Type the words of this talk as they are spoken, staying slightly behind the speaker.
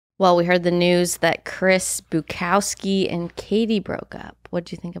Well, we heard the news that Chris Bukowski and Katie broke up. What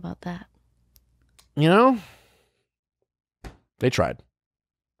do you think about that? You know, they tried.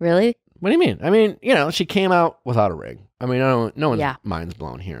 Really? What do you mean? I mean, you know, she came out without a ring. I mean, no one's mind's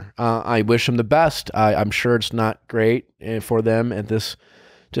blown here. I wish them the best. I'm sure it's not great for them at this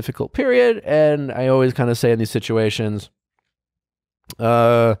difficult period. And I always kind of say in these situations,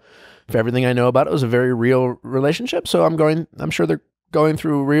 for everything I know about it, it was a very real relationship. So I'm sure they're going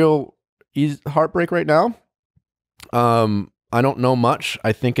through real heartbreak right now. I don't know much.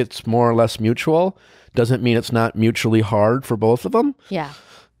 I think it's more or less mutual. Doesn't mean it's not mutually hard for both of them. Yeah.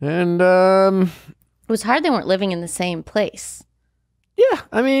 And it was hard they weren't living in the same place. Yeah,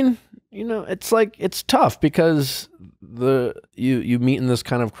 I mean, you know, it's like it's tough because you meet in this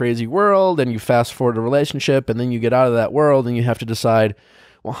kind of crazy world and you fast forward a relationship and then you get out of that world and you have to decide,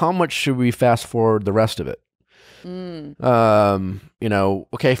 well, how much should we fast forward the rest of it? You know,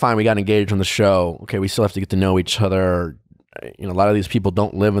 okay, fine, we got engaged on the show. Okay, we still have to get to know each other. You know, a lot of these people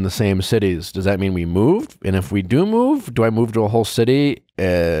don't live in the same cities. Does that mean we moved? And if we do move, do I move to a whole city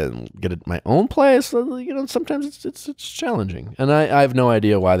and get my own place? You know, sometimes it's challenging. And I have no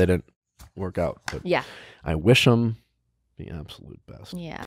idea why they didn't work out. But yeah, I wish them the absolute best. Yeah.